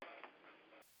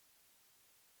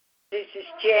This is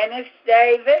Janice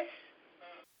Davis,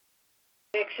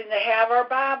 fixing to have our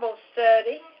Bible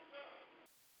study,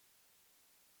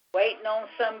 waiting on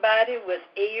somebody with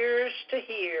ears to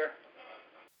hear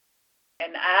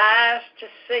and eyes to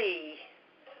see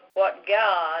what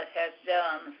God has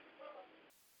done.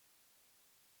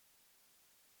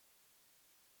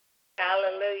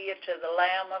 Hallelujah to the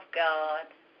Lamb of God.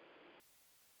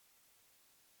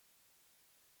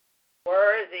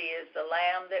 Worthy is the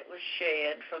Lamb that was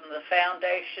shed from the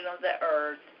foundation of the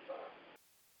earth.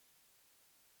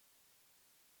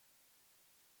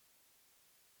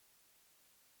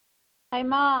 Hey,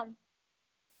 Mom.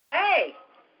 Hey.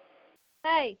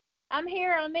 Hey, I'm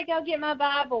here. Let me go get my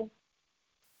Bible.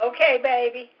 Okay,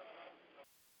 baby.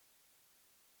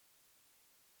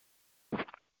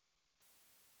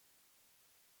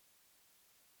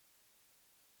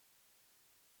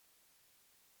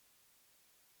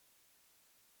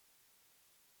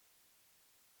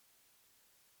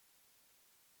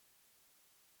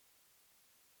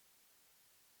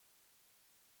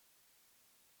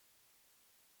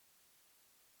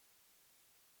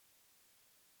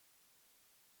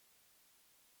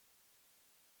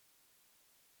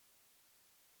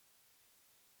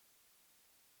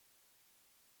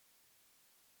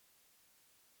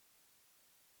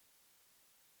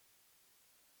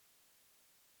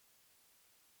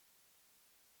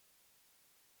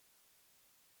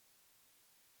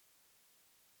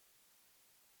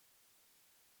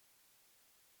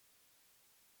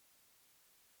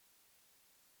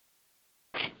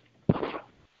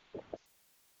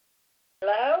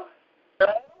 Hello?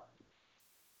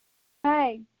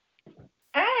 Hey.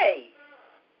 Hey.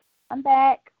 I'm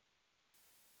back.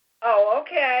 Oh,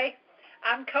 okay.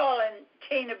 I'm calling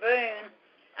Tina Boone.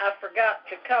 I forgot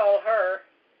to call her.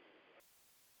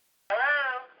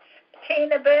 Hello?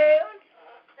 Tina Boone?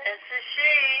 This is she.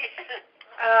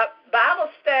 Bible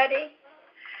study.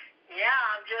 Yeah,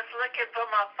 I'm just looking for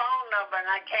my phone number and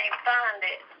I can't find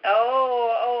it.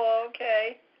 Oh,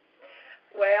 okay.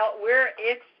 Well,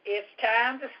 it's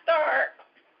time to start.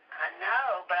 I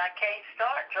know, but I can't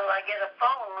start till I get a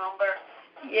phone number.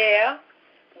 Yeah.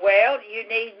 Well, you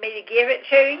need me to give it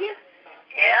to you?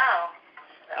 Yeah.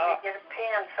 Let me get a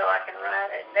pen so I can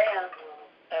write it down.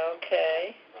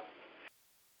 Okay.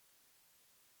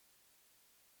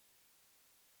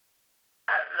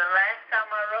 The last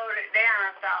time I wrote it down,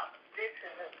 I thought, this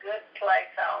is a good place.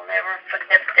 I'll never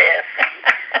forget this.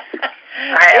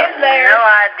 I have no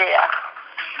idea.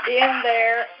 Been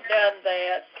there, done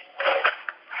that.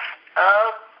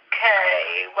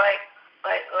 Okay. Wait.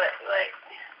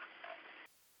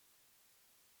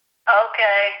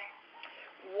 Okay.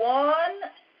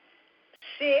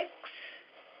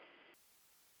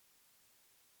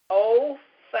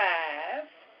 1605.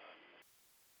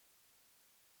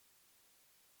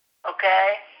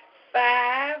 Okay.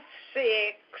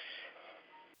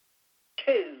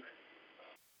 562.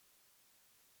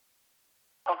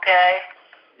 Okay.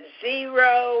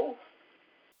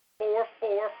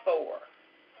 0444.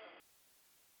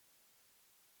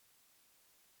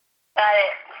 Got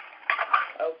it.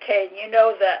 Okay, you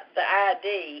know the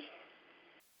ID.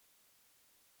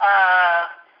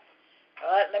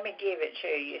 Let me give it to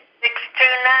you.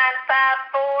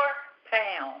 62954.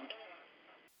 Pound.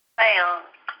 Pound.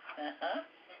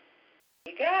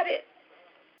 You got it.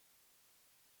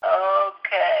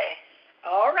 Okay.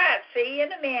 All right. See you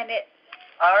in a minute.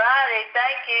 All righty.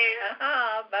 Thank you.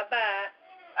 Bye-bye.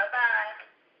 Bye-bye.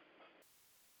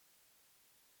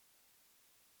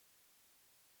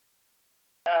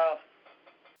 Oh.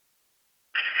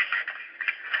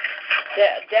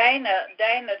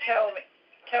 Dana told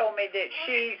me that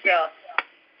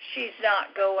she's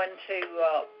not going to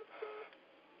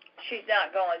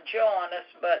join us,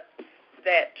 but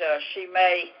that she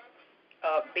may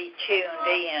be tuned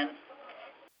in.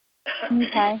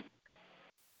 Okay.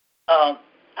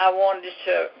 I wanted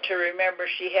to remember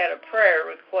she had a prayer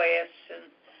request, and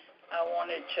I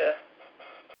wanted to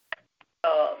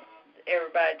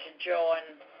everybody to join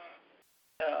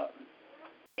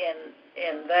in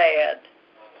that.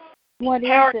 What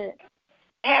is it?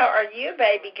 How are you,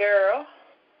 baby girl?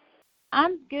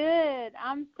 I'm good.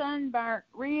 I'm sunburnt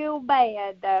real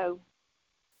bad, though.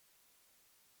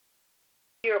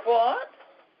 You're what?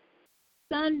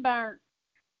 Sunburnt.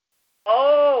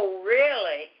 Oh,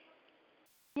 really?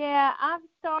 Yeah, I've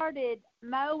started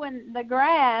mowing the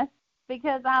grass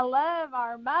because I love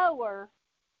our mower.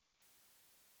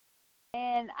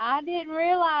 And I didn't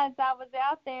realize I was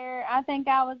out there. I think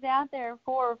I was out there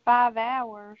 4 or 5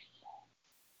 hours.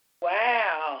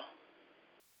 Wow.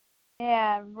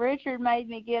 Yeah, Richard made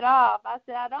me get off. I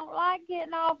said, I don't like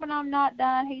getting off when I'm not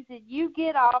done. He said, you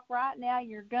get off right now,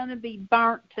 you're going to be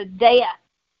burnt to death.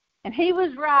 And he was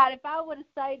right. If I would have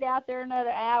stayed out there another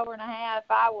hour and a half,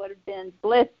 I would have been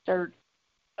blistered.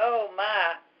 Oh,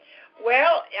 my.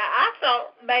 Well, I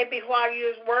thought maybe while you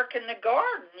was working the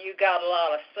garden, you got a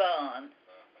lot of sun.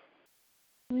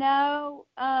 No,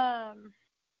 I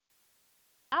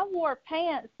wore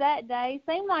pants that day.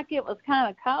 Seemed like it was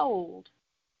kind of cold.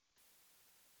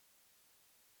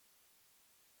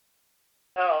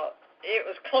 Oh, it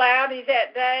was cloudy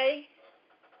that day?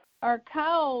 Or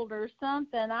cold or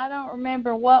something. I don't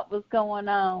remember what was going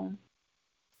on.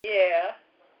 Yeah.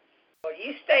 Well,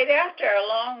 you stayed out there a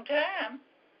long time.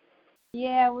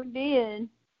 Yeah, we did.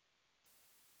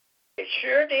 It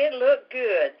sure did look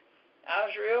good. I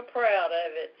was real proud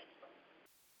of it.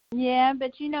 Yeah,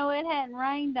 but you know, it hadn't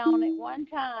rained on it one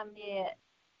time yet.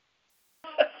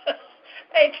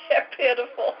 Ain't that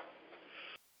pitiful?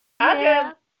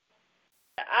 Yeah.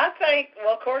 I think,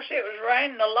 well, of course, it was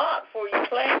raining a lot before you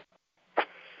planted.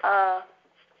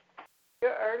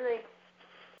 You're early.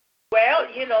 Well,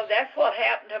 you know, that's what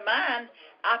happened to mine.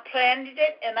 I planted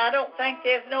it, and I don't think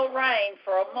there's no rain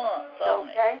for a month on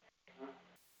it.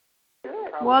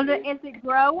 Good. Well, is it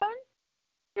growing?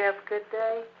 You have a good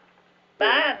day?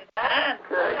 Mine.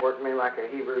 It worked me like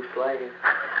a Hebrew slave.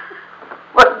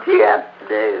 What do you have to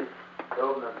do?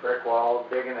 Building a brick wall,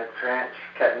 digging a trench,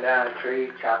 cutting down a tree,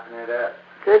 chopping it up.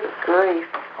 Good grief.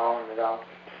 Hauling it off.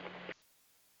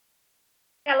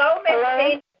 Hello,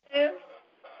 Miss Tina.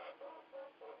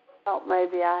 Thought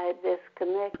maybe I had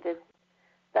disconnected.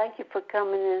 Thank you for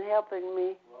coming and helping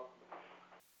me.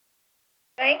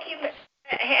 Thank you.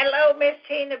 Hello, Miss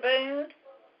Tina Boone.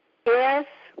 Yes.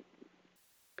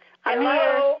 I'm Hello.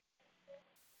 here.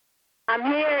 I'm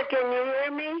here. Can you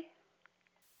hear me?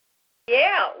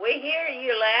 Yeah, we hear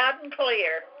you loud and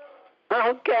clear.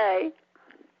 Okay.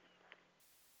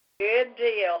 Good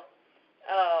deal.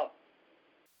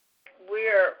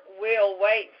 We'll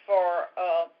wait for.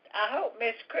 I hope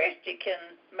Miss Christie can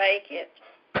make it.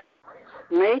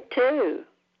 Me too.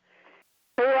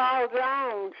 Who all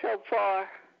gone so far?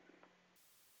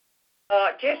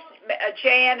 Just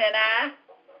Jan and I.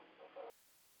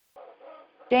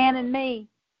 Jan and me.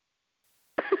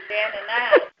 Jan and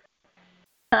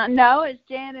I. No, it's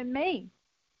Jan and me.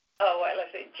 Oh, well,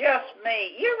 let's see. Just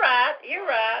me. You're right.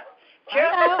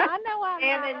 Just I know I'm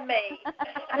Jan right. and me.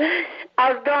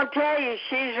 I was going to tell you,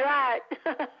 she's right.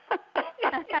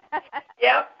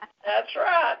 Yep, that's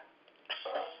right.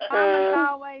 Mama's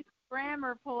always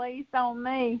grammar police on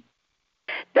me.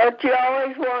 Don't you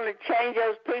always want to change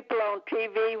those people on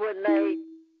TV when they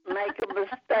make a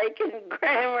mistake in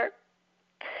grammar?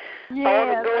 Yeah, I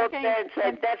want to go up there and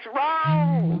say, that's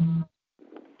wrong.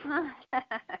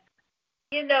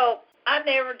 You know, I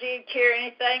never did care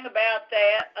anything about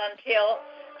that until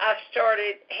I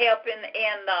started helping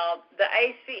in the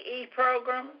ACE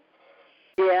program.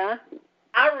 Yeah.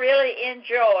 I really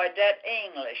enjoyed that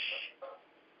English.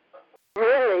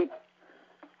 Really?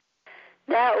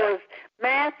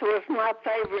 Math was my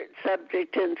favorite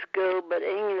subject in school, but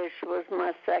English was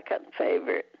my second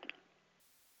favorite.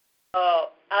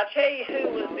 I'll tell you who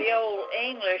was the old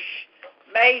English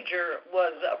major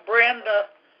was Brenda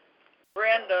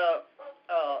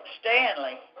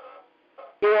Stanley.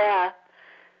 Yeah,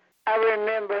 I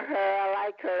remember her. I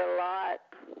like her a lot.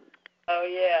 Oh,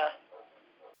 yeah.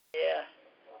 Yeah.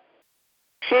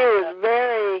 She was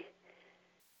very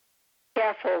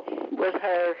careful with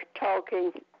her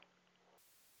talking,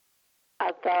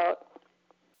 I thought.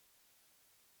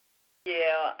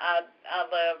 Yeah, I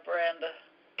love Brenda.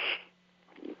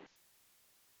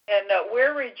 And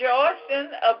we're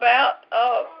rejoicing about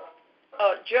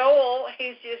Joel.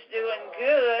 He's just doing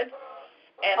good.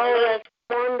 And that's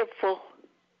wonderful.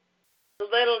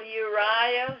 little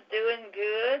Uriah's doing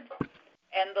good.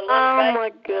 And the little Oh,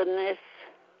 my goodness.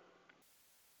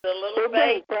 The little We've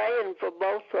baby. been praying for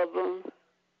both of them.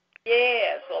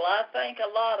 Yes, well, I think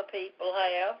a lot of people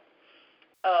have.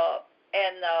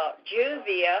 And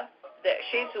Juvia, that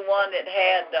she's the one that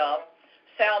had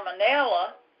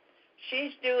salmonella.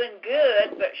 She's doing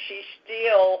good, but she's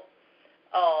still,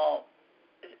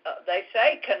 they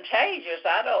say contagious.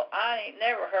 I ain't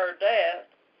never heard that.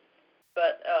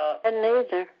 But And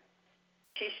neither.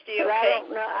 She's still. But I don't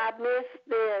know. I missed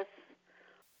this.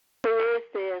 Who is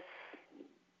this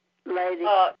lady?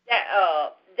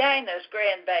 Dana's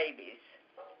grandbabies.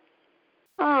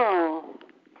 Oh.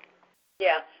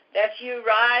 Yeah, that's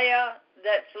Uriah.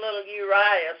 That's little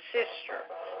Uriah's sister,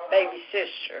 baby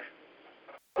sister.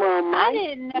 Well, I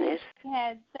didn't know she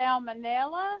had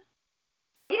salmonella.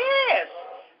 Yes,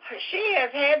 she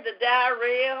has had the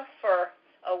diarrhea for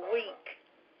a week,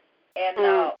 and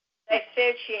they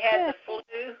said she had the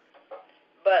flu,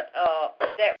 but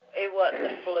that it wasn't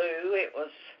the flu. It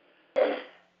was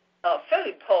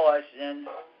food poisoning.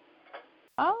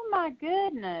 Oh my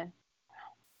goodness.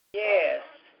 Yes.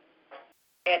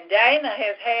 And Dana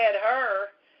has had her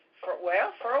for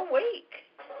a week.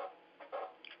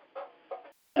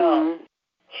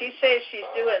 She says she's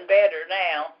doing better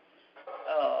now,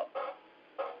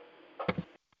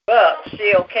 but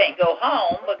still can't go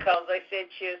home because they said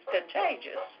she was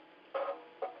contagious.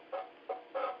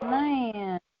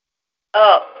 Man.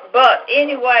 But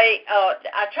anyway,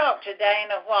 I talked to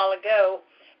Dana a while ago,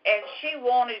 and she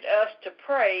wanted us to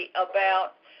pray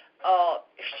about.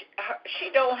 She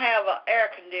don't have an air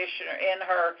conditioner in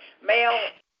her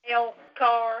mail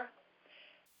car,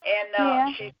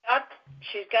 and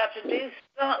she's got to do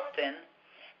something,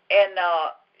 and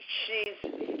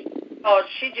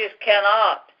she just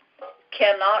cannot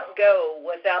go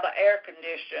without an air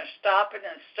conditioner, stopping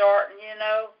and starting,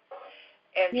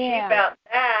 And she about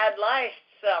died last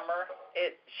summer.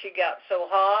 She got so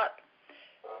hot.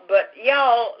 But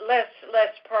y'all,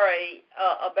 let's pray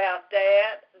about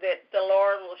that the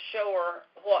Lord will show her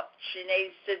what she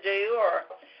needs to do, or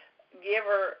give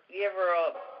her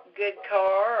a good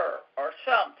car or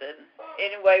something.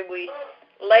 Anyway, we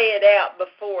lay it out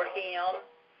before Him,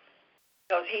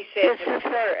 because He said. Is this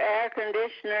her air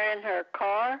conditioner in her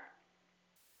car?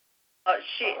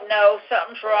 No,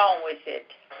 something's wrong with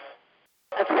it.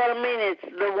 That's what I mean. It's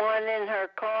the one in her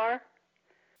car.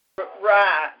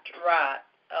 Right.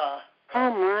 Oh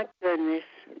my goodness.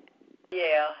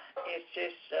 Yeah, it's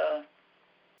just,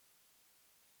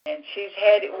 and she's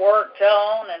had it worked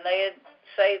on, and they'd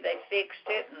say they fixed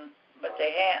it, but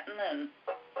they hadn't. And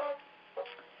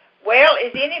well,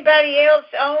 is anybody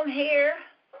else on here?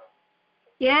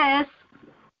 Yes.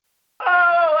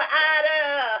 Oh,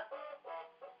 Ida.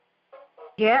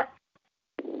 Yep.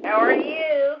 How are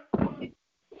you?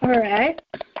 All right.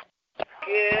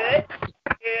 Good.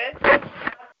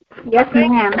 Yes,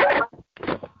 ma'am.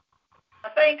 I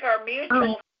think our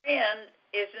mutual friend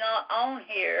is not on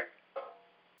here.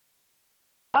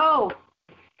 Oh,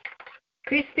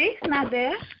 Christy's not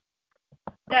there?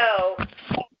 No.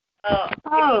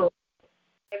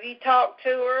 Have you talked to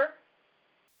her?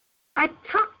 I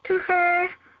talked to her,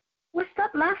 was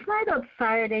that last night or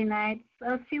Saturday night?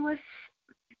 She was,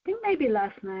 I think maybe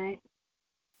last night.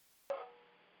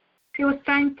 She was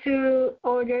trying to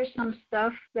order some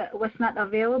stuff that was not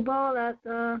available at,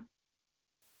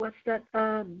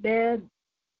 bed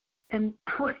and,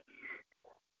 what's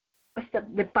the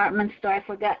department store? I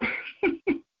forgot.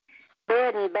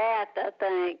 Bed and bath, I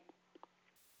think.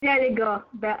 There you go.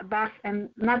 Bath and,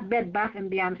 not Bed, Bath and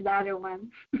Beyond, the other one.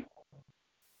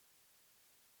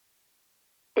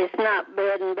 It's not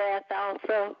bed and bath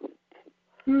also?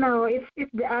 No, it's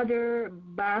the other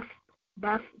bath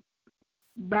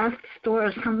store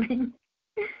or something.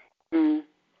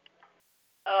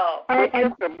 Oh. I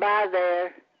took her by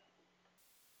there.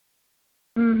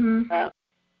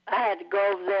 I had to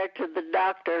go over there to the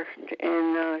doctor,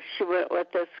 and she went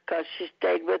with us because she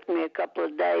stayed with me a couple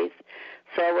of days,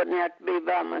 so I wouldn't have to be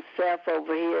by myself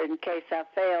over here in case I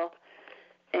fell.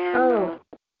 And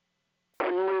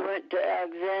when we went to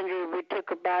Alexandria, we took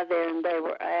her by there, and they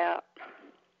were out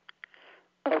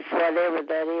of whatever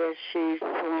that is she's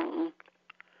wanting.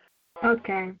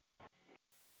 Okay.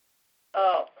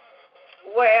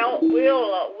 Well,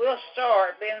 we'll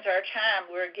start. Ben's our time.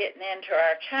 We're getting into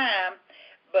our time,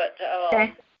 but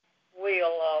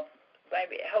we'll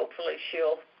maybe hopefully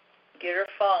she'll get her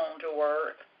phone to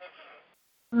work.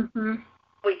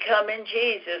 We come in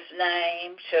Jesus'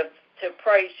 name to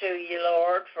pray to you,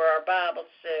 Lord, for our Bible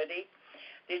study,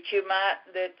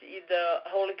 that the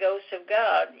Holy Ghost of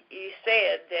God, you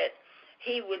said that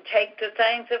He would take the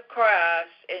things of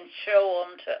Christ and show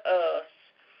them to us.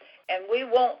 And we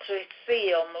want to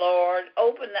see them, Lord.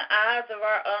 Open the eyes of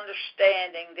our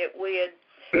understanding that we'd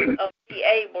be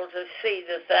able to see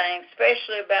the things,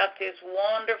 especially about this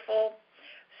wonderful,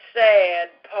 sad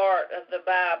part of the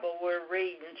Bible we're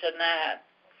reading tonight.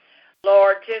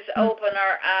 Lord, just open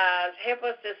our eyes. Help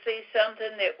us to see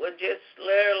something that would just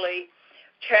literally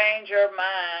change our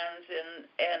minds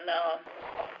and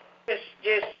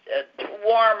just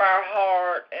warm our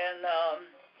heart and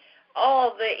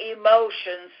all the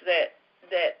emotions that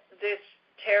this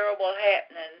terrible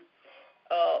happening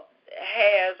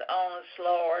has on us,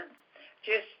 Lord.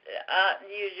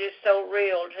 You're just so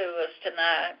real to us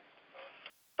tonight.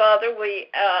 Father, we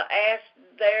ask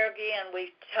there again,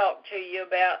 we talked to you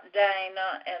about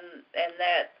Dana and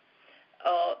that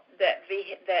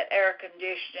that air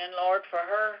conditioning, Lord, for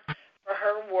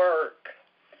her work.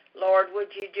 Lord,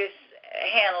 would you just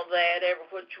handle that every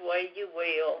which way you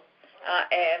will, I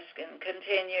ask, and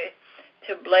continue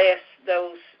to bless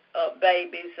those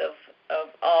babies of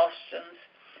Austin's.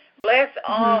 Bless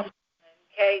Austin and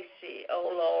Casey, oh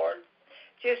Lord.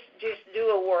 Just do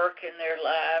a work in their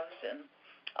lives, and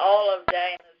all of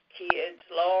Dana's kids,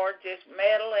 Lord, just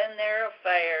meddle in their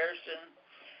affairs and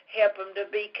help them to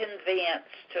be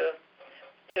convinced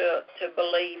to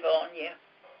believe on you.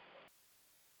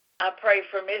 I pray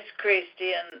for Miss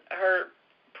Christie and her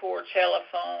poor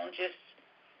telephone. Just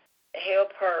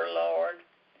help her, Lord,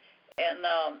 and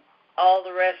all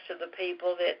the rest of the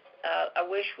people that I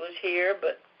wish was here,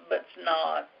 but's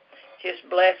not. Just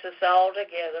bless us all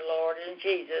together, Lord, in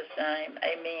Jesus' name.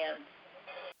 Amen.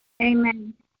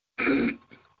 Amen.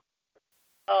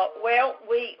 Well,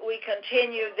 we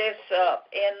continue this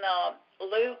in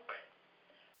Luke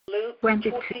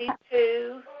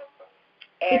 22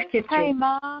 and 52. Hey,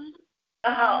 Mom.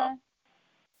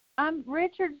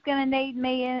 Richard's going to need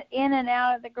me in and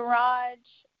out of the garage,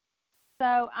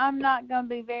 so I'm not going to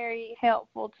be very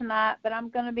helpful tonight, but I'm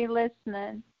going to be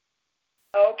listening.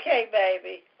 Okay,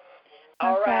 baby.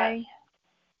 All okay. Right.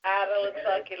 Ida, looks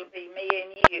like it'll be me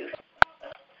and you.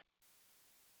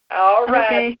 All right.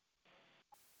 Okay.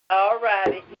 All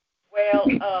righty. Well,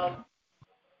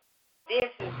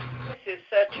 this is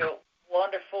such a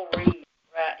wonderful read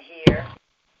right here.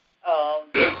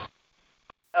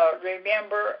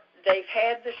 Remember, they've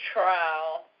had the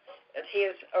trial of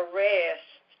his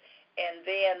arrest, and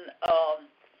then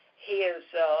his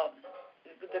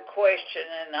the question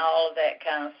and all of that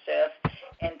kind of stuff.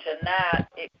 And tonight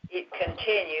it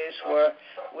continues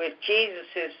with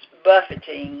Jesus'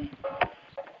 buffeting,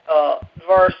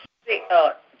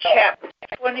 chapter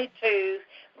 22,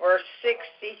 verse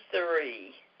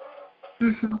 63.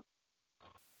 Mm-hmm.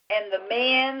 And the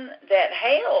men that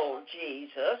held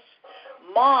Jesus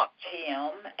mocked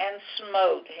him and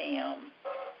smote him.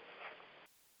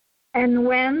 And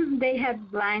when they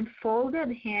had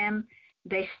blindfolded him,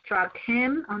 they struck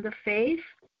him on the face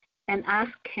and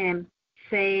asked him,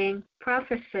 saying,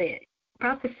 Prophesy,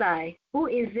 who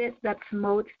is it that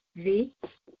smote thee?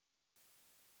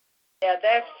 Yeah,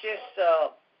 that's just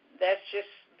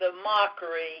the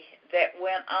mockery that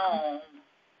went on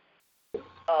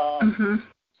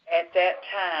at that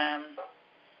time.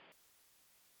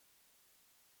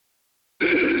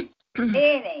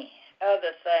 Any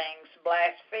other things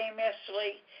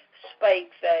blasphemously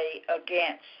spake they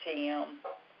against him.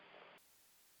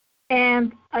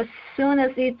 And as soon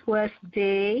as it was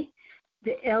day,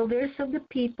 the elders of the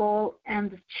people and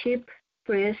the chief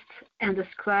priests and the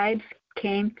scribes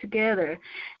came together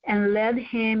and led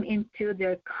him into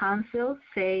their council,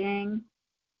 saying,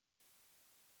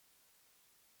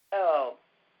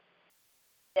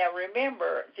 Now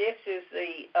remember, this is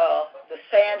the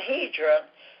Sanhedrin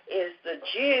is the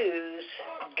Jews'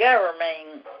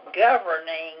 governing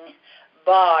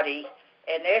body,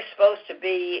 and they're supposed to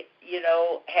be,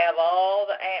 have all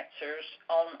the answers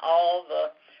on all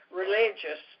the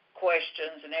religious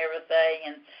questions and everything,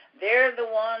 and they're the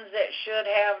ones that should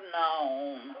have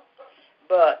known,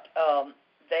 but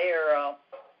they're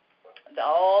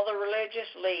all the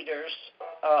religious leaders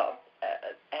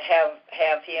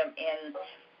have him in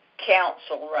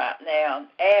council right now,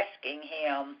 asking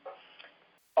him,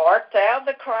 Art thou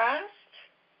the Christ?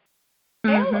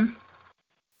 Mm-hmm.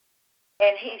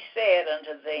 And he said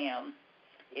unto them,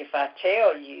 If I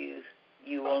tell you,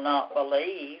 you will not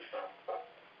believe.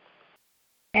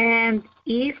 And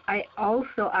if I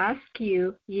also ask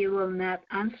you, you will not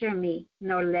answer me,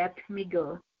 nor let me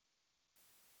go.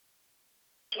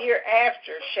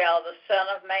 Hereafter shall the Son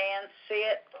of Man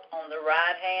sit on the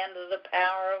right hand of the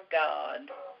power of God.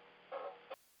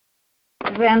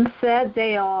 Then said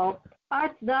they all,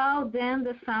 Art thou then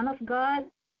the Son of God?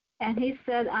 And he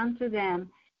said unto them,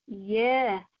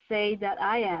 Yea, say that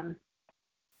I am.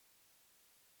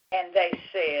 And they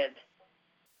said,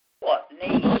 What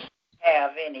need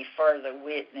have any further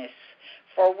witness?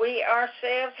 For we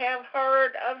ourselves have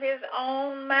heard of his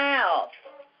own mouth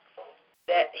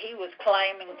that he was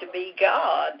claiming to be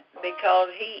God, because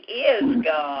he is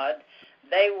God.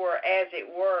 They were, as it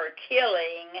were,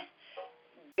 killing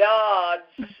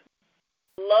God's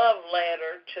love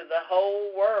letter to the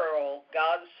whole world.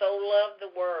 God so loved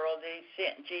the world that he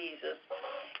sent Jesus.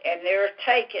 And they're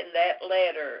taking that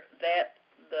letter,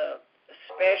 the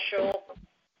special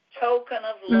token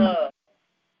of love,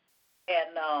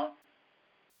 and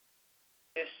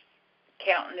just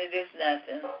counting it as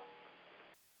nothing.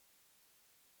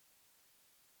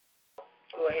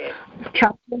 Go ahead.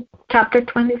 Chapter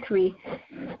 23.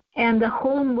 And the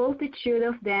whole multitude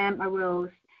of them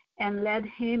arose and led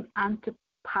him unto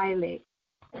Pilate.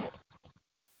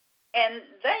 And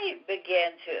they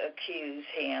began to accuse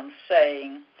him,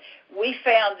 saying, "We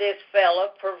found this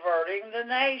fellow perverting the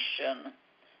nation."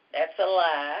 That's a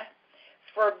lie.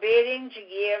 "Forbidding to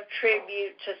give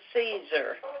tribute to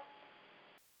Caesar,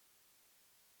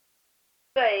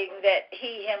 saying that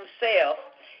he himself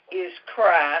is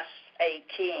Christ, a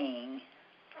king."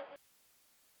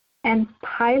 And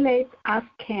Pilate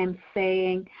asked him,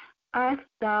 saying, Art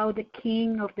thou the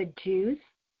king of the Jews?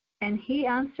 And he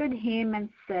answered him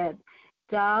and said,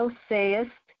 Thou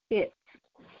sayest it.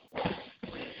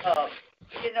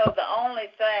 The only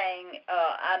thing,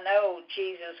 I know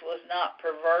Jesus was not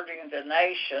perverting the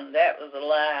nation. That was a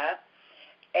lie.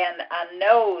 And I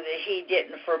know that he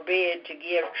didn't forbid to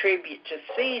give tribute to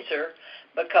Caesar,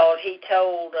 because he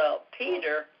told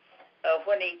Peter,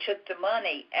 when he took the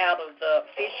money out of the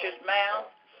fish's mouth,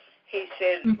 he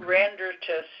said, "Render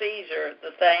to Caesar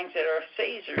the things that are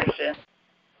Caesar's, and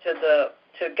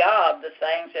to God the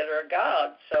things that are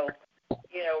God's." So,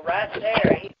 right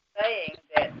there he's saying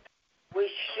that we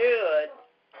should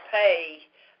pay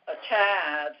a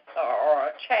tithe or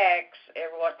a tax,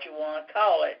 or what you want to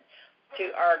call it,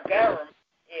 to our government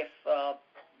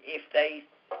if they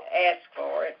ask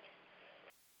for it.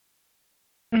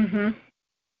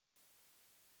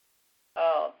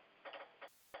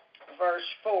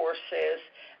 Verse 4 says,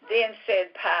 "Then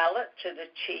said Pilate to the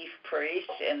chief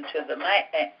priests and to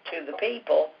the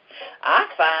people, I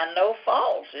find no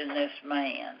fault in this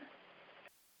man."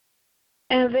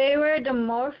 And they were the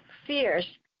more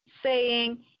fierce,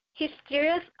 saying, He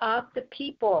stirreth up the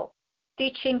people,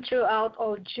 teaching throughout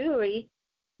all Jewry,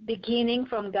 beginning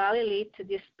from Galilee to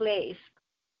this place.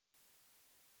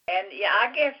 And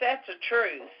I guess that's the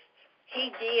truth.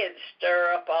 He did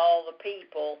stir up all the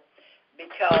people,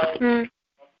 because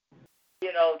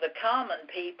the common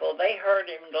people, they heard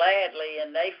him gladly,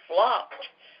 and they flocked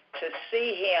to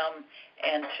see him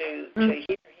and to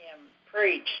hear him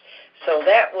preach. So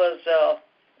that was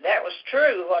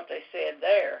true what they said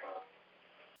there.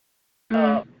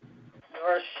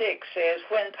 Verse 6 says,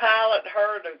 "When Pilate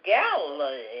heard of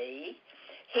Galilee,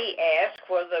 he asked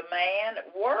whether the man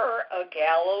were a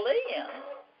Galilean."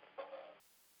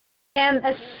 And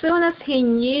as soon as he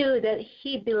knew that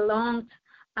he belonged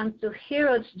unto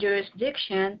Herod's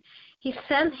jurisdiction, he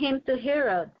sent him to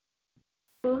Herod,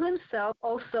 who himself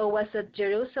also was at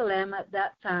Jerusalem at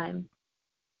that time.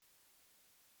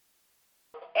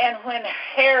 And when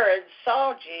Herod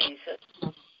saw Jesus,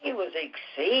 he was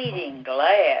exceeding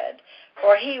glad,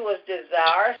 for he was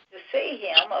desirous to see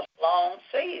him a long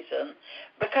season,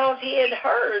 because he had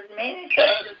heard many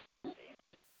things of him,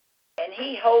 and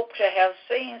he hoped to have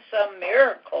seen some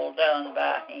miracle done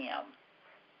by him.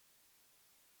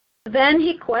 Then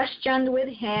he questioned with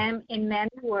him in many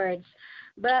words,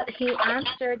 but he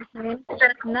answered him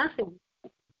nothing.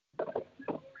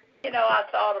 I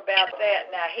thought about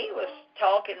that. Now, he was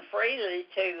talking freely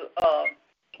to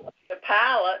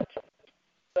Pilate,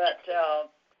 but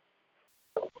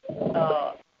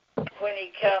when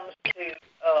he comes to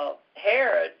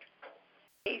Herod,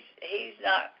 he's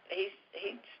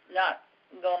not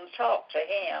going to talk to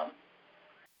him.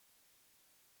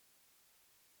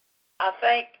 I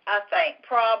think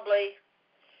probably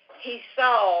he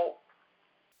saw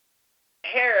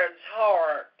Herod's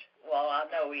heart. Well, I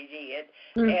know he did,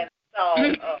 and saw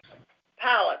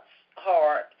Pilate's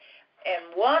heart,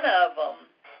 and one of them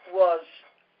was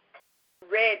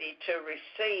ready to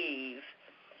receive,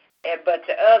 but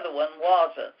the other one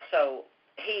wasn't. So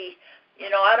he,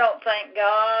 I don't think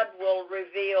God will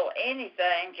reveal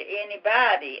anything to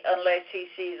anybody unless he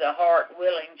sees a heart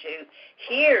willing to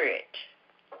hear it.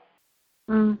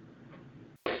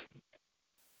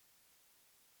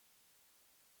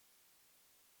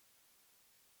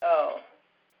 Oh.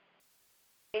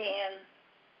 10.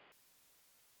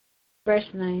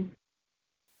 Verse 9.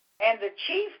 And the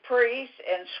chief priests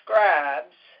and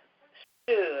scribes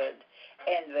stood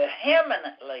and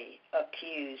vehemently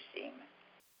accused him.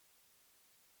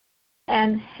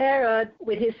 And Herod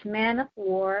with his men of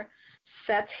war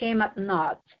set him at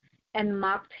naught, and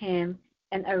mocked him,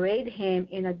 and arrayed him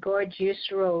in a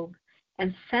gorgeous robe,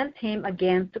 and sent him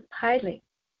again to Pilate.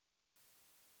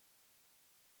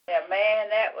 Yeah, man,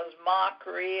 that was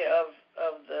mockery of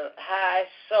the high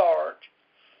sort.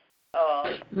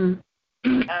 I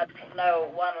don't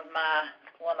know. One of my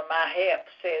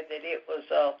helps said that it was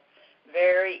a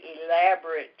very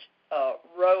elaborate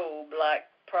robe, like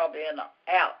probably an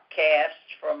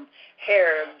outcast from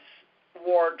Herod's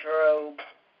wardrobe.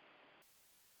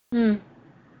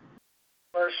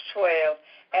 Verse 12,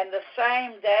 and the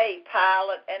same day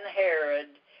Pilate and Herod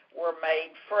were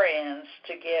made friends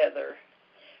together,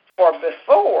 for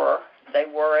before they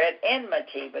were at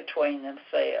enmity between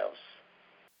themselves.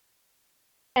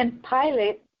 And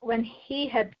Pilate, when he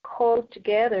had called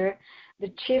together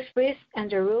the chief priests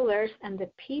and the rulers and the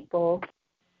people,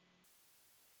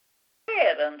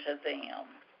 said unto them,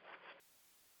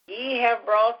 Ye have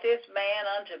brought this man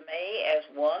unto me as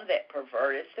one that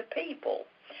perverteth the people.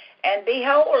 And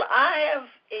behold, I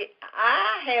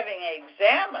having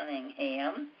examining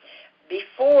him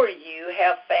before you,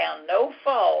 have found no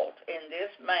fault in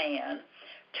this man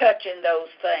touching those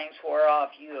things whereof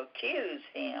you accuse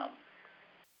him.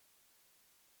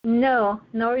 No,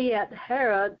 nor yet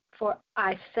Herod, for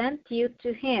I sent you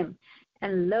to him,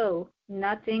 and lo,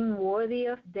 nothing worthy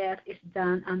of death is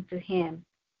done unto him.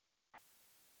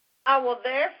 I will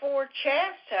therefore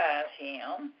chastise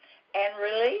him and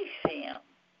release him.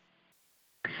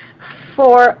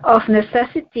 For of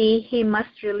necessity he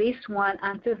must release one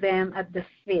unto them at the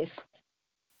feast.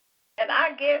 And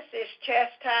I guess this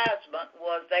chastisement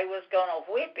was they was going to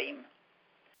whip him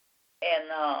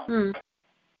and,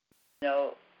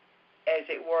 as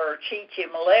it were, teach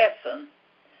him a lesson.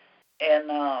 And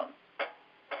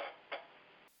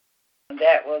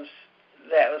that was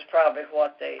probably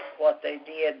what they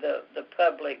did, the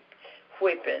public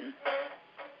whipping.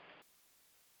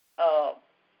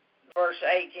 Verse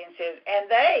 18 says, and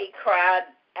they cried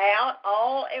out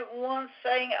all at once,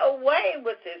 saying, Away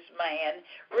with this man,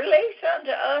 release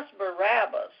unto us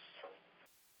Barabbas,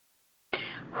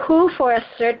 who for a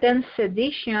certain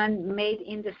sedition made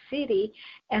in the city,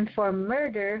 and for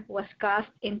murder was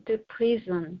cast into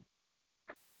prison.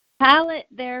 Pilate,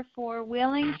 therefore,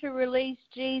 willing to release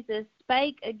Jesus,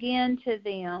 spake again to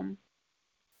them.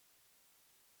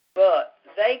 But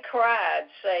they cried,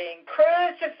 saying,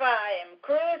 Crucify him,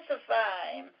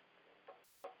 crucify him.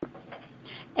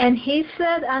 And he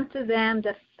said unto them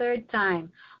the third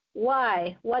time,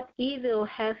 Why, what evil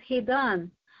hath he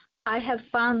done? I have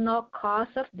found no cause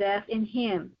of death in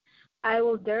him. I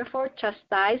will therefore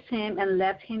chastise him and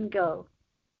let him go.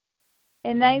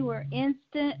 And they were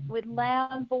instant with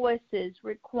loud voices,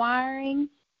 requiring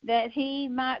that he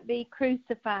might be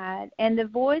crucified. And the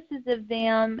voices of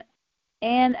them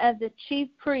and of the chief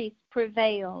priests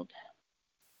prevailed.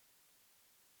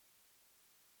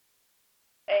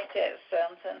 Ain't that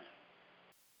something?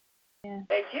 Yeah.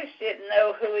 They just didn't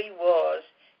know who he was.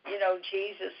 You know,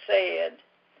 Jesus said,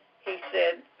 he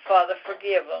said, Father,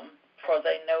 forgive them, for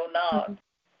they know not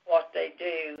what they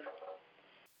do.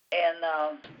 And,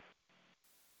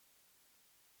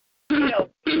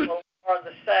 people are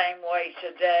the same way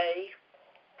today.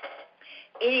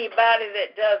 Anybody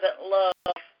that doesn't love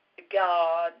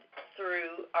God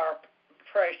through our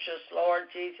precious Lord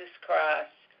Jesus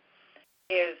Christ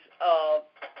is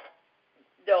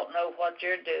don't know what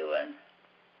you're doing.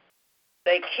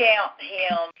 They count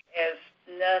him as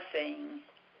nothing.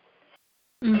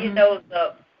 You know,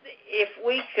 if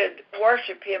we could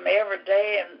worship him every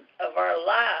day of our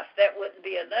life, that wouldn't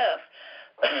be enough.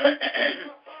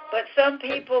 But some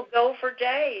people go for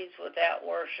days without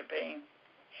worshiping.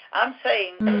 I'm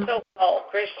saying so-called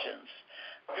Christians.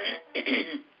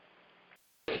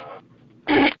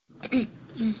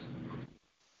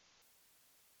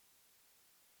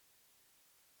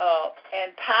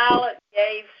 And Pilate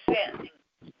gave sentence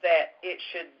that it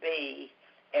should be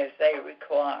as they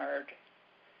required.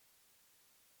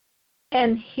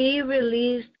 And he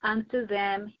released unto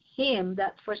them him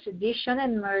that for sedition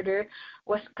and murder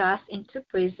was cast into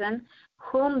prison,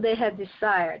 whom they had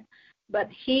desired, but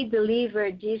he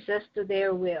delivered Jesus to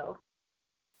their will.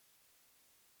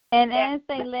 And as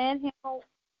they led him,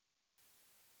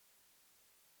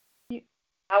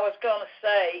 I was going to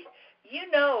say,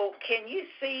 can you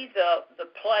see the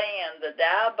plan, the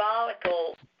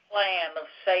diabolical plan of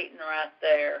Satan right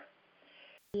there?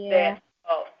 Yeah. That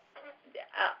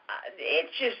it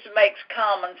just makes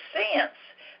common sense.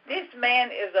 This man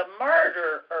is a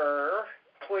murderer,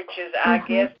 which is, I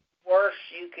guess, the worst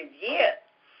you could get.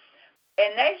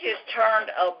 And they just turned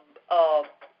a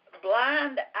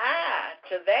blind eye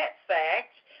to that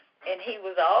fact. And he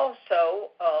was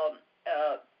also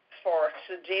for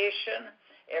sedition,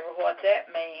 ever what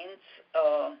that means,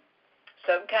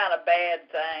 some kind of bad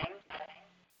thing.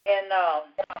 And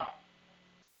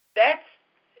that's,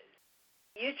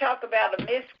 you talk about a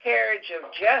miscarriage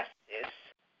of justice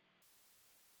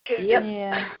to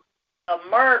a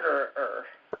murderer.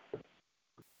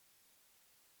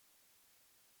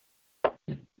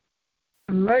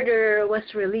 A murderer was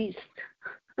released.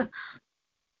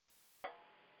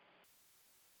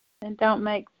 It don't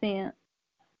make sense.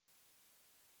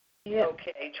 Yep.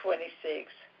 Okay,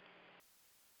 26.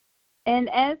 And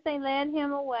as they led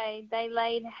him away, they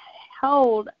laid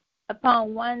hold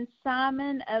upon one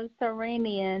Simon of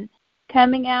Cyrene,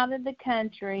 coming out of the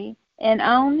country, and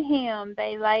on him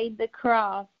they laid the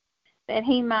cross, that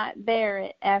he might bear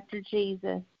it after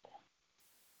Jesus.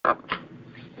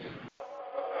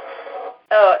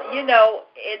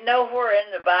 Nowhere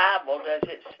in the Bible does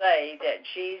it say that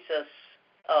Jesus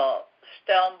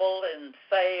stumbled and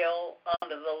fell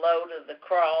under the load of the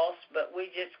cross, but we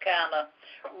just kind of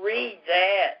read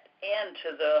that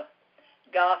into the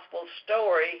gospel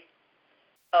story.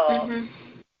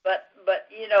 But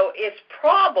it's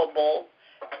probable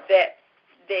that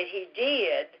he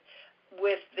did,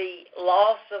 with the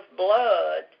loss of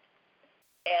blood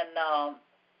and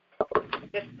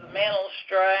just the mental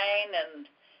strain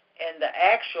and the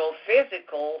actual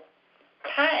physical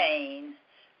pain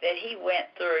that he went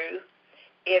through.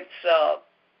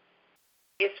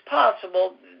 It's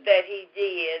possible that he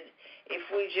did, if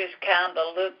we just kind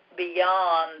of look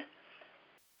beyond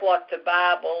what the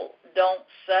Bible don't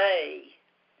say.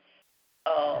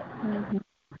 I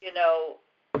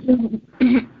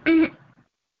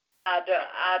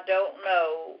don't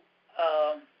know,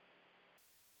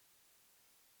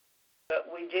 but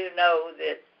we do know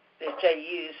that they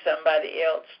used somebody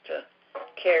else to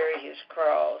carry his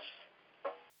cross.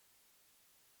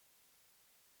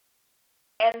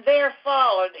 And there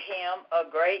followed him a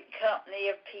great company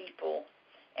of people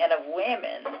and of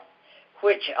women,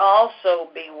 which also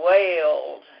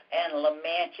bewailed and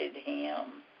lamented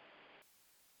him.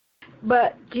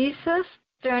 But Jesus,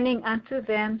 turning unto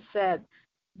them, said,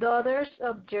 Daughters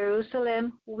of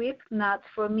Jerusalem, weep not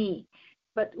for me,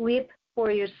 but weep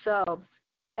for yourselves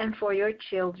and for your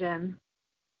children.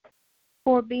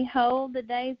 For behold, the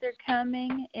days are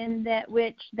coming, in that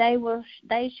which they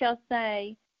shall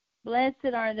say,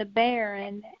 Blessed are the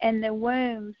barren, and the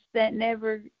wombs that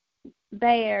never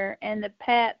bare, and the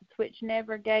paps which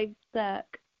never gave suck.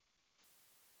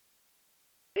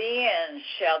 Then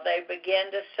shall they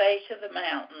begin to say to the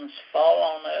mountains, Fall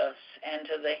on us, and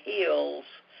to the hills,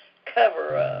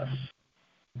 cover us.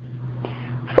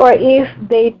 For if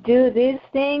they do these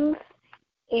things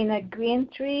in a green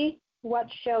tree, what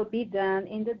shall be done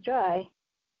in the dry?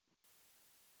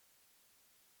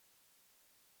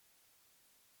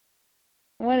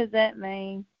 What does that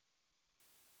mean?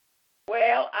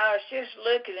 Well, I was just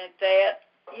looking at that.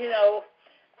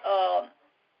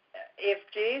 If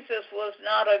Jesus was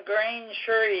not a green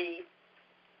tree,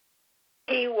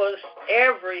 he was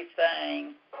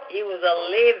everything. He was a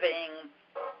living,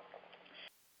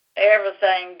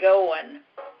 everything going.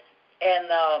 And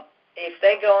if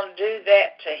they're going to do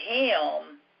that to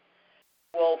him,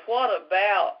 well, what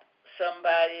about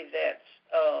somebody that's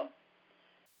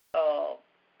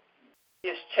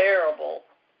just terrible?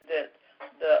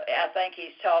 I think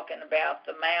he's talking about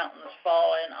the mountains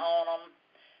falling on them.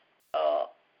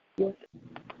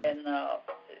 And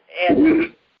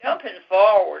jumping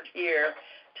forward here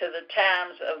to the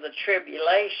times of the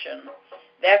tribulation,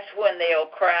 that's when they'll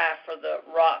cry for the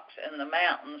rocks and the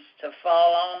mountains to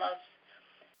fall on us.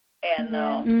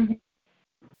 And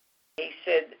he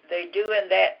said, they're doing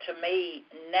that to me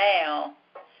now,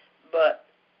 but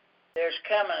there's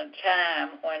coming a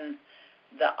time when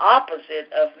the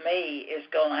opposite of me is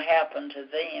going to happen to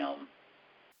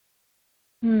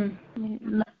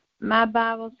them. My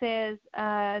Bible says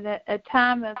that a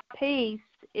time of peace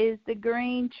is the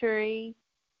green tree,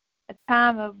 a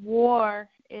time of war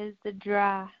is the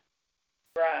dry.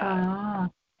 Right.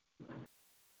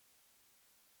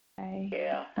 Okay.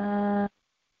 Yeah.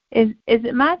 Is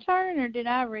it my turn, or did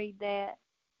I read that?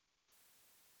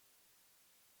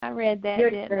 I read that,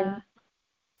 didn't I?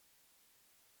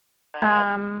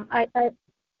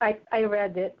 I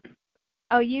read it.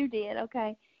 Oh, you did?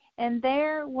 Okay. And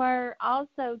there were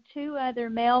also 2 other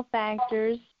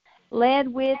malefactors led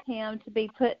with him to be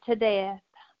put to death.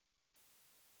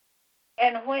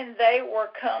 And when they were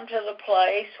come to the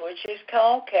place which is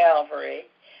called Calvary,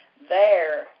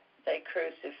 there they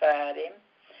crucified him,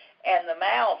 and the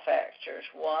malefactors,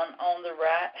 one on the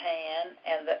right hand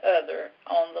and the other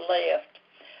on the left.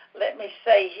 Let me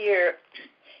say here,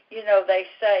 they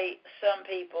say some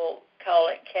people call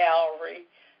it Calvary,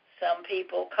 some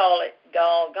people call it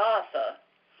Golgotha,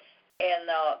 and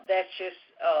that's just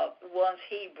one's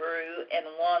Hebrew and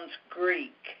one's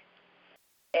Greek,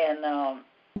 and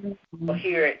we'll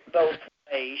hear it both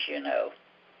ways,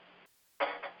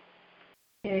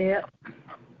 Yeah.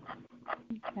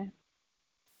 Okay.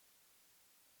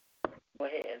 Go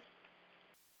ahead.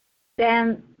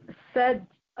 Then said,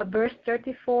 verse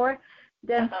 34,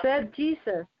 then said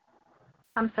Jesus,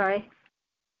 I'm sorry.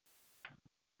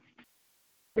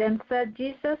 Then said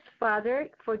Jesus, Father,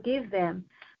 forgive them,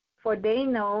 for they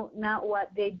know not what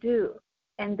they do.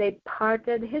 And they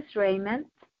parted his raiment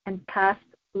and cast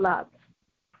lots.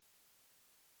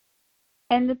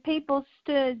 And the people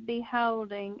stood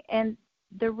beholding, and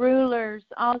the rulers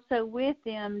also with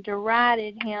them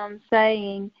derided him,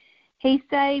 saying, He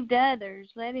saved others,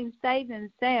 let him save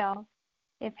himself,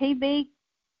 if he be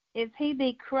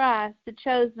Christ, the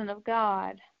chosen of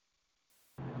God.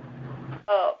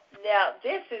 Now,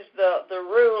 this is the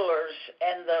rulers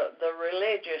and the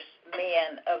religious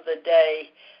men of the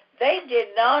day. They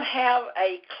did not have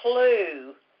a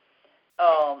clue.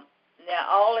 Now,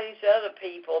 all these other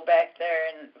people back there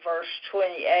in verse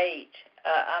 28,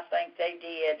 I think they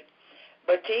did.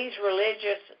 But these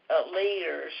religious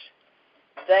leaders,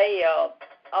 they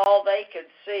all they could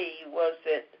see was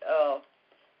that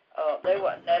there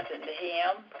wasn't nothing to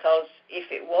him, because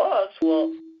if it was,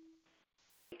 well,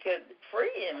 he could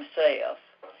free himself.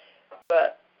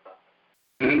 But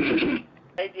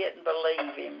they didn't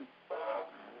believe him.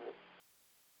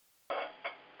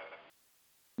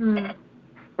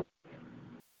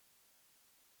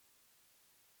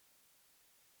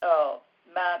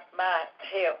 My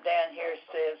help down here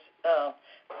says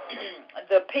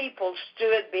the people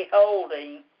stood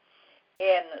beholding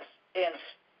in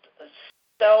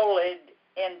stolid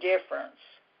indifference.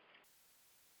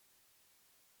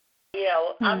 You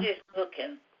know, I'm just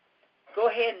looking. Go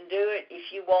ahead and do it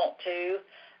if you want to.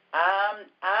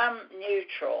 I'm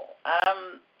neutral.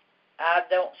 I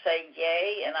don't say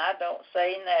yay and I don't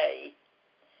say nay.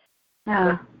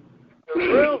 The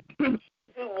rulers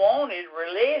who wanted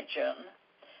religion,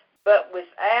 but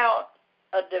without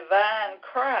a divine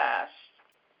Christ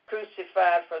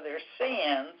crucified for their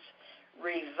sins,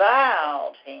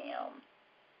 reviled him.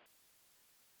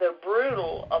 The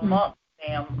brutal amongst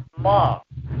them mocked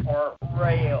or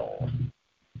railed.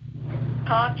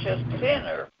 Conscious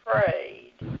sinner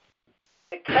prayed.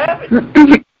 The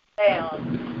covetous found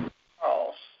the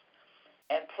cross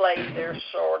and played their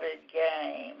sordid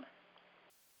game.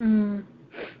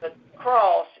 The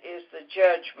cross is the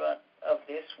judgment of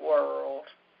this world.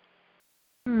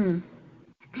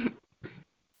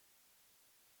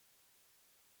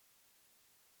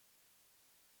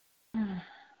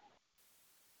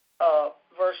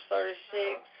 Verse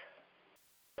 36.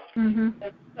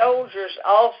 The soldiers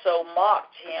also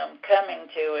mocked him, coming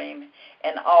to him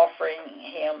and offering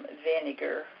him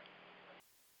vinegar.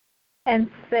 And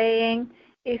saying,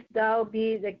 If thou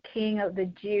be the King of the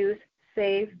Jews,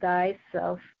 save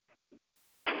thyself.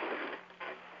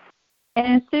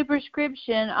 And a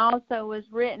superscription also was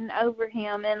written over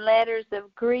him in letters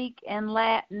of Greek and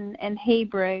Latin and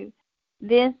Hebrew,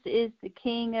 This is the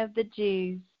King of the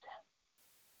Jews.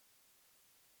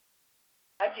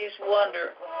 I just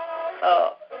wonder,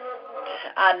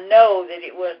 I know that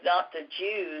it was not the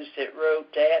Jews that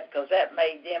wrote that, because that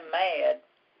made them mad.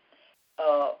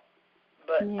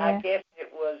 But yeah. I guess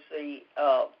it was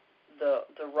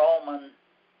the Roman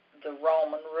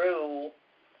rule.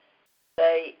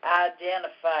 They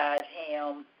identified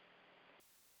him,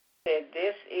 said,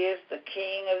 This is the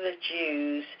King of the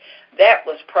Jews. That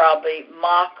was probably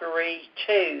mockery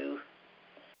too.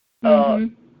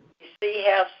 You see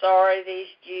how sorry these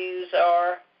Jews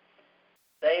are?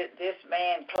 This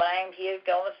man claimed he was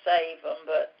going to save them,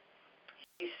 but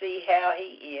you see how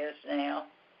he is now.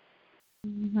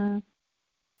 And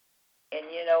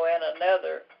you know, in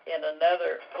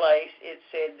another place, it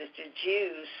said that the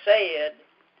Jews said,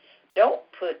 "Don't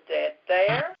put that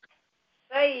there.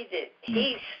 Say that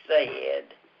he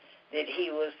said that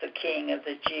he was the King of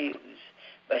the Jews,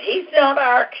 but he's not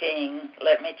our king.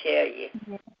 Let me tell you."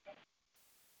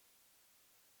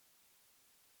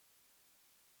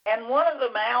 And one of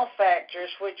the malefactors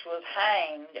which was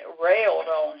hanged railed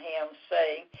on him,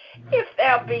 saying, If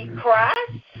thou be Christ,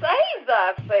 save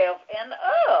thyself and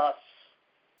us.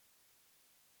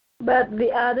 But the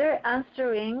other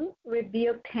answering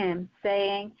rebuked him,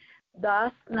 saying,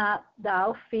 Dost not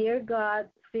thou fear God,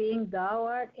 seeing thou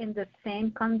art in the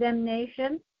same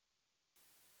condemnation?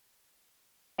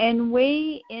 And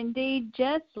we indeed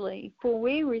justly, for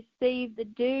we receive the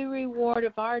due reward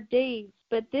of our deeds,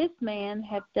 but this man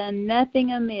hath done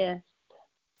nothing amiss.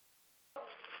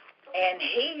 And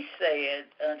he said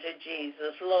unto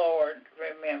Jesus, Lord,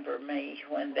 remember me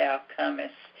when thou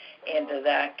comest into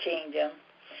thy kingdom.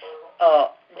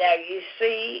 Now you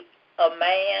see a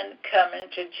man coming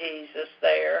to Jesus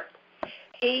there.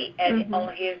 He,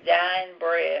 on his dying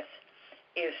breath,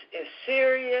 is as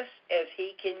serious as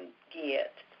he can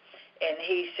get. And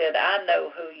he said, I know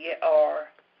who you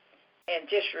are, and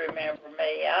just remember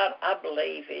me. I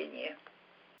believe in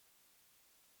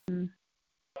you.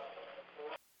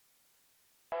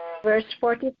 Verse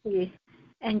 43.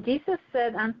 And Jesus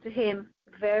said unto him,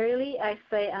 Verily I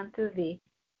say unto thee,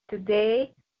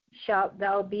 today shalt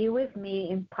thou be with me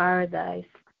in paradise.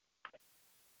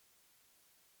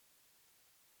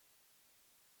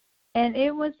 And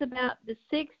it was about the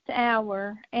 6th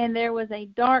hour, and there was a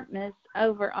darkness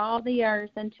over all the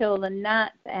earth until the 9th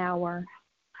hour.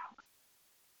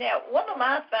 Now, one of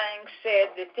my things said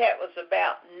that was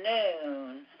about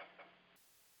noon.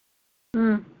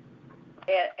 Mm.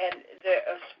 And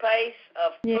a space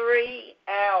of 3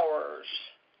 hours.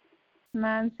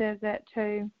 Mine says that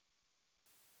too.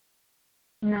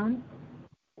 No.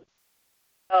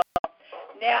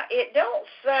 Now, it don't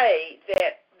say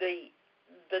that the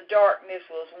darkness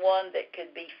was one that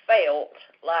could be felt,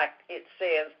 like it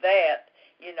says that.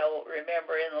 You know,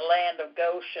 remember in the land of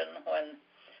Goshen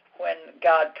when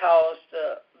God caused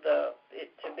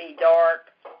it to be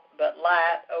dark but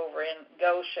light over in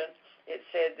Goshen, it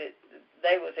said that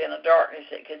they was in a darkness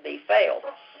that could be felt.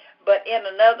 But in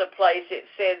another place it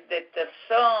said that the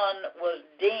sun was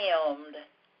dimmed.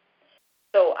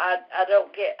 So I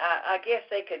guess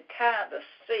they could kind of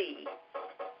see.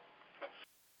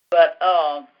 But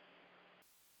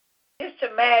just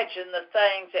imagine the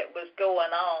things that was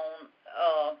going on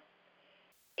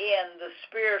in the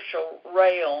spiritual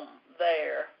realm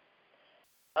there.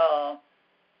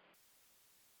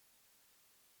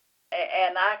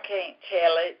 And I can't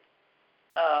tell it,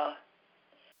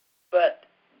 but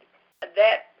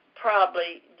that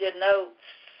probably denotes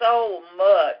so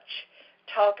much,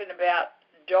 talking about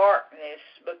darkness,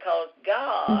 because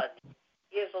God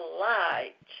is a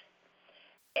light.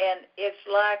 And it's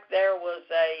like there was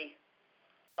a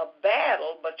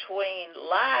battle between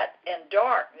light and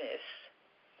darkness.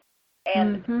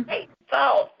 And they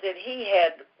thought that he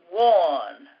had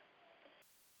won.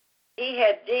 He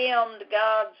had dimmed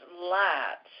God's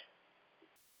light.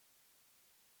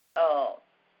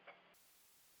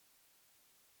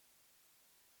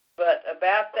 But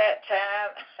about that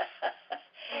time,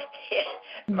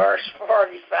 verse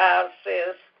 45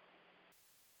 says,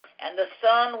 and the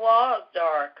sun was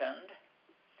darkened,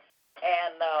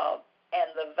 and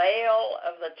the veil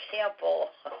of the temple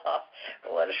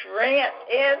was rent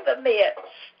in the midst.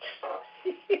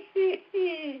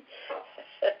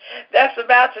 That's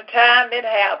about the time it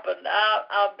happened.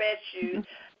 I'll bet you.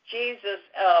 Jesus,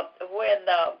 when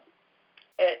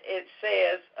it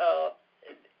says,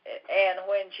 and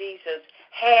when Jesus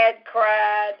had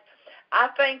cried, I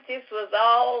think this was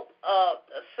all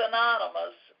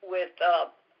synonymous with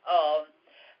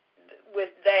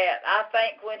that. I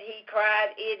think when he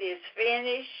cried, "It is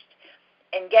finished,"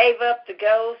 and gave up the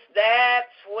ghost,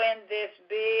 that's when this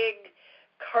big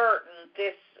curtain,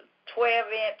 this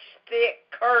 12-inch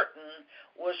thick curtain,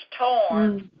 was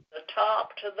torn from the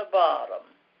top to the bottom.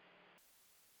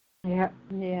 Yeah.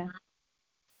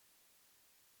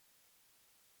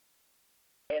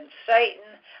 And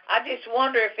Satan, I just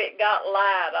wonder if it got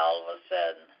light all of a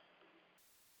sudden.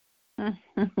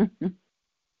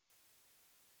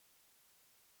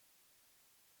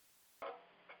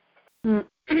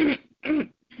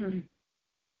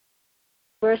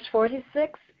 Verse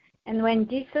 46, and when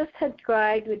Jesus had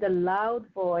cried with a loud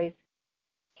voice,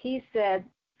 he said,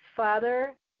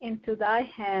 Father, into thy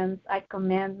hands I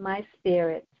commend my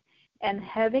spirit. And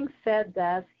having said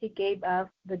that, he gave up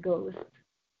the ghost.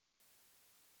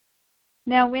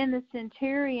 Now when the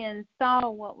centurion saw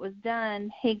what was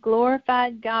done, he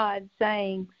glorified God,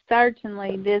 saying,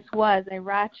 Certainly this was a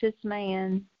righteous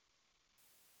man.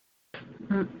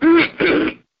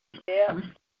 Yeah.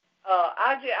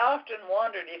 I often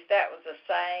wondered if that was the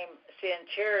same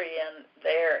centurion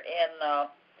there in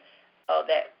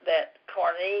that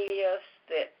Cornelius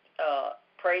that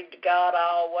prayed to God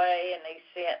all the way, and he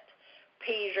sent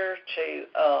Peter to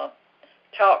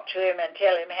talk to him and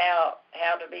tell him how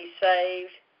to be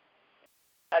saved.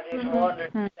 I just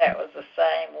wondered if that was the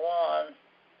same one.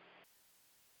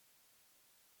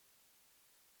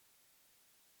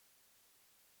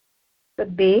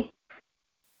 Could be.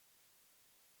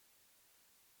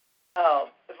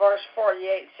 Verse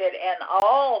 48 said, and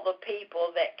all the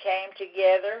people that came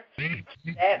together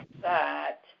that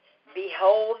sight,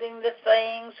 beholding the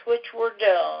things which were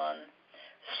done,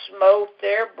 smote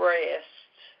their breasts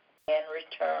and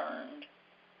returned.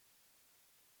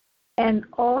 And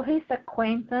all his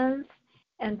acquaintance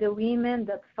and the women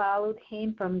that followed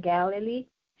him from Galilee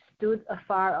stood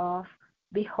afar off,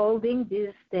 beholding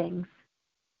these things.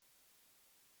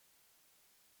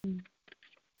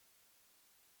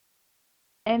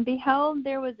 And behold,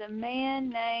 there was a man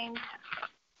named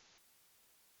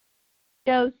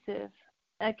Joseph,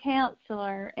 a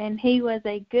counselor, and he was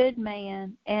a good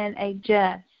man and a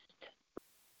just.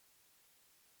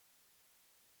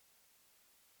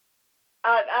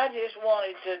 I just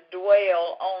wanted to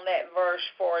dwell on that verse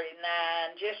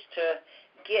 49 just to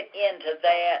get into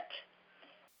that,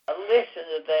 listen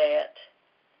to that.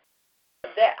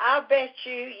 That I bet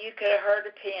you could have heard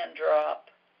a pin drop.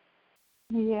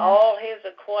 Yeah. All his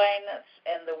acquaintance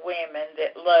and the women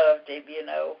that loved him,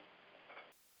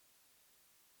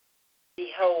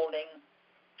 beholding.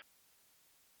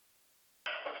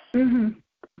 Mhm.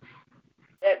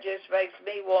 That just makes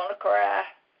me want to cry.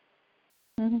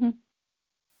 Mhm.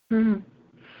 Mhm.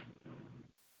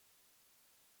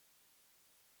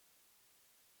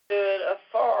 Stood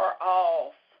afar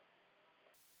off,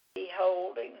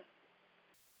 beholding.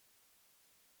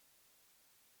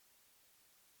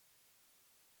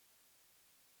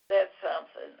 That's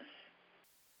something.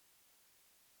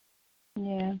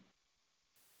 Yeah.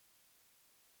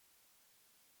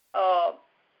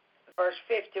 Verse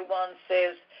 51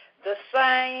 says, the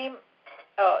same,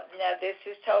 now this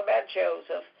is talking about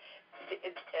Joseph,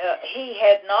 he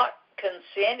had not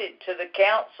consented to the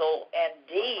counsel and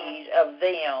deed of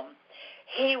them.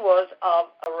 He was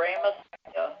of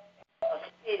Arimathea, a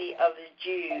city of the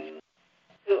Jews,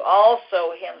 who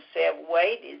also himself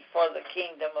waited for the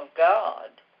kingdom of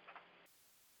God.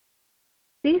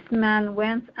 This man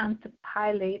went unto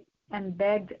Pilate and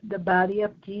begged the body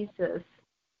of Jesus.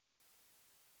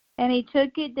 And he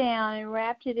took it down and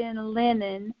wrapped it in a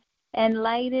linen and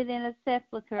laid it in a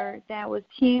sepulchre that was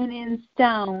hewn in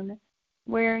stone,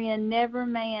 wherein never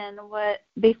man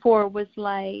before was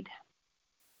laid.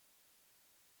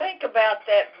 Think about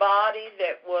that body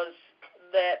that was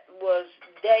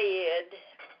dead,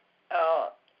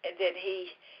 that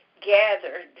he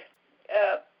gathered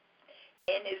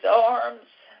in his arms,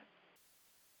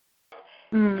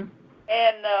 and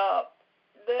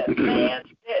that man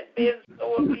had been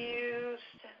so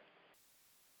abused,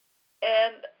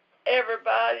 and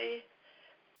everybody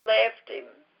left him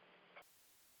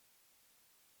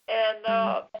and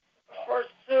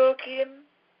forsook him,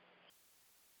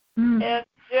 and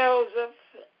Joseph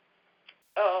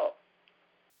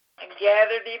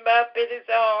gathered him up in his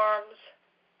arms.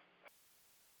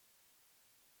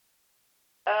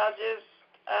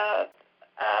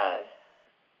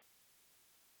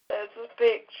 That's a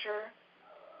picture.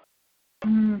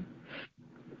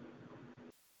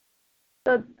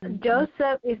 So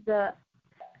Joseph is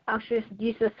actually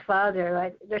Jesus' father,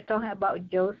 right? They're talking about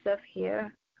Joseph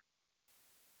here.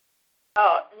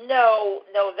 No,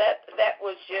 that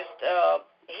was just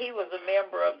he was a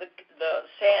member of the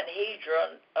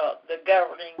Sanhedrin, the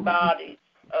governing bodies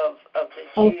of the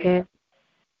Jews. Okay.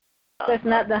 So it's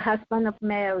not the husband of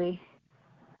Mary.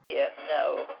 Yeah,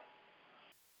 no.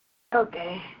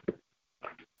 Okay.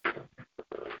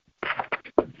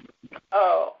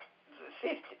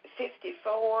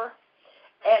 54.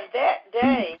 And that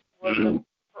day was the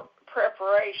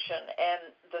preparation,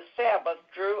 and the Sabbath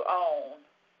drew on.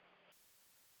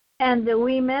 And the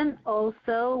women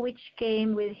also which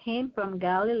came with him from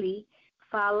Galilee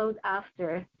followed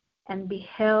after, and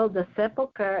beheld the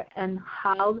sepulchre, and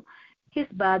how his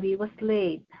body was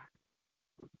laid.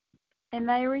 And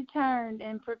they returned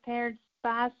and prepared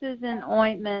spices and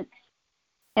ointments,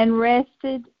 and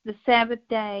rested the Sabbath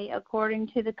day according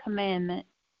to the commandment.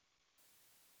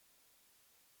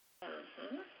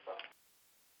 Mm-hmm.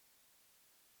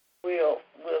 We'll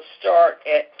start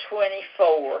at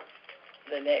 24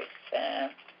 the next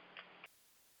time.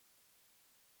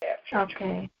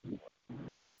 Okay.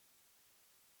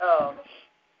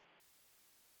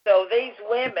 So these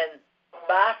women,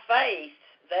 by faith,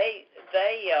 they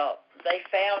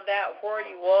found out where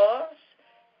he was,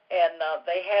 and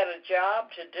they had a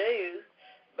job to do,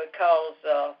 because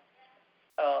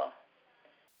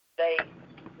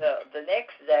the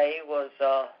next day was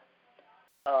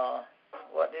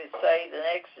what did it say? The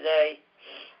next day,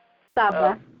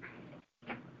 Sabbath.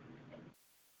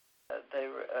 they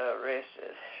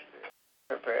rested,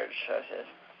 prepared churches.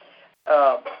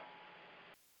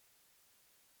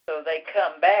 So they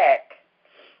come back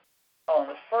on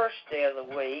the first day of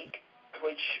the week,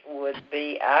 which would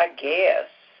be, I guess,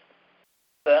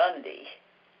 Sunday.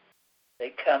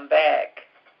 They come back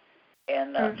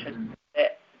and to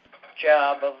that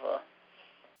job of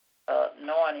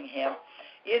anointing him.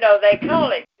 They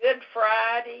call it Good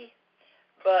Friday,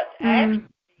 but actually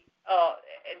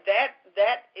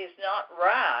that is not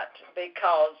right,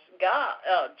 because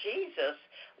Jesus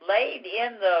laid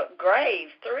in the grave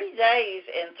 3 days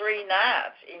and 3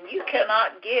 nights, and you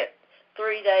cannot get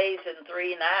 3 days and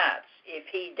 3 nights if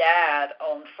he died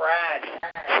on Friday.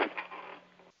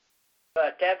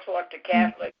 But that's what the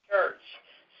Catholic Church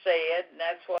said, and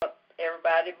that's what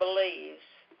everybody believes.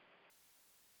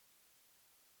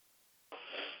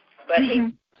 But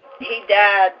he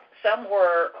died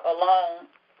somewhere along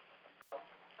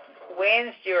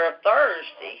Wednesday or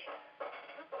Thursday.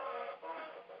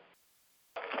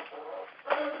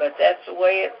 But that's the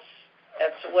way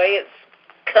it's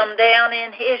come down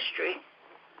in history.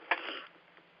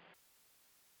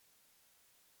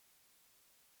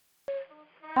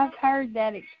 I've heard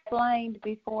that explained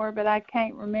before, but I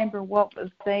can't remember what was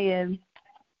said.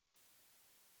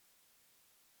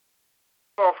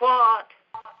 For what?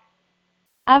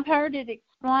 I've heard it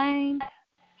explained,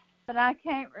 but I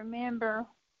can't remember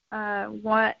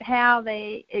how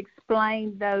they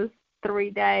explained those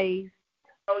 3 days.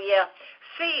 Oh, yeah.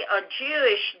 See, a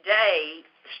Jewish day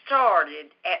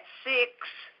started at 6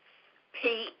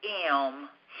 p.m.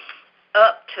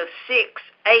 up to 6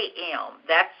 a.m.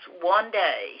 That's one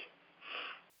day.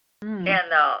 And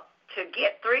to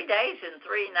get 3 days and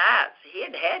 3 nights, he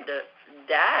had to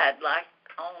died like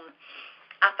on,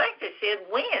 I think they said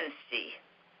Wednesday.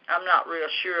 I'm not real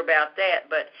sure about that,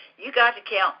 but you got to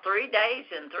count 3 days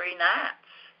and 3 nights.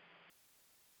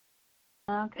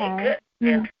 Okay. It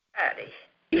couldn't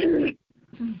be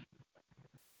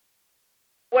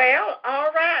Well,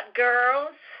 all right,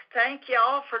 girls. Thank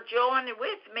y'all for joining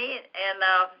with me, and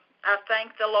I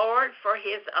thank the Lord for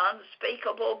his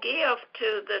unspeakable gift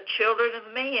to the children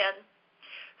of men,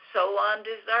 so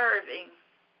undeserving.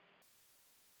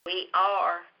 We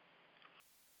are.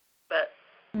 But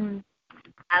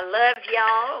I love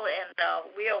y'all, and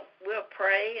we'll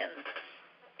pray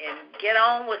and get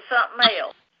on with something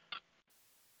else.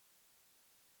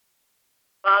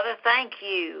 Father, thank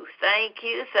you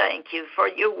for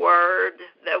your word,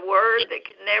 the word that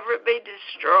can never be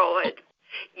destroyed.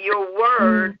 Your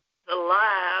word is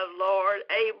alive, Lord,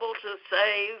 able to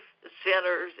save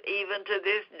sinners even to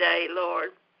this day, Lord.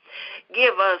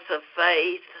 Give us a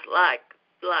faith like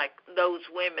those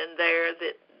women there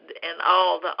that and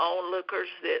all the onlookers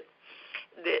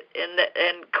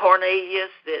and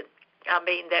Cornelius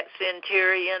that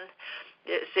centurion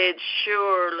that said,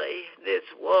 surely this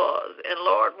was. And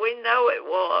Lord, we know it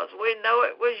was. We know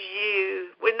it was you.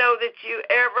 We know that you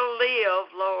ever lived,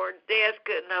 Lord. Death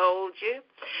couldn't hold you.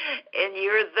 And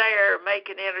you're there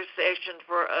making intercession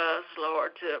for us,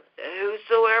 Lord, to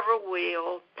whosoever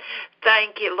will.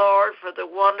 Thank you, Lord, for the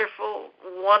wonderful,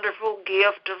 wonderful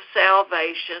gift of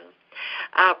salvation.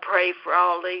 I pray for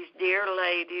all these dear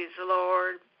ladies,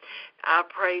 Lord. I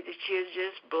pray that you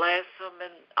just bless them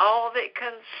and all that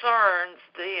concerns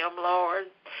them, Lord.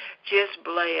 Just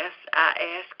bless. I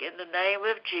ask in the name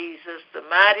of Jesus, the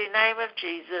mighty name of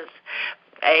Jesus.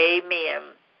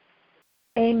 Amen.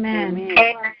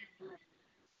 Amen.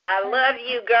 I love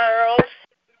you, girls.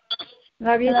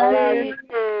 Love you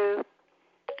too.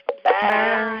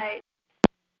 Bye.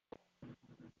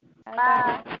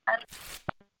 Bye.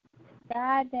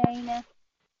 Bye, Dana.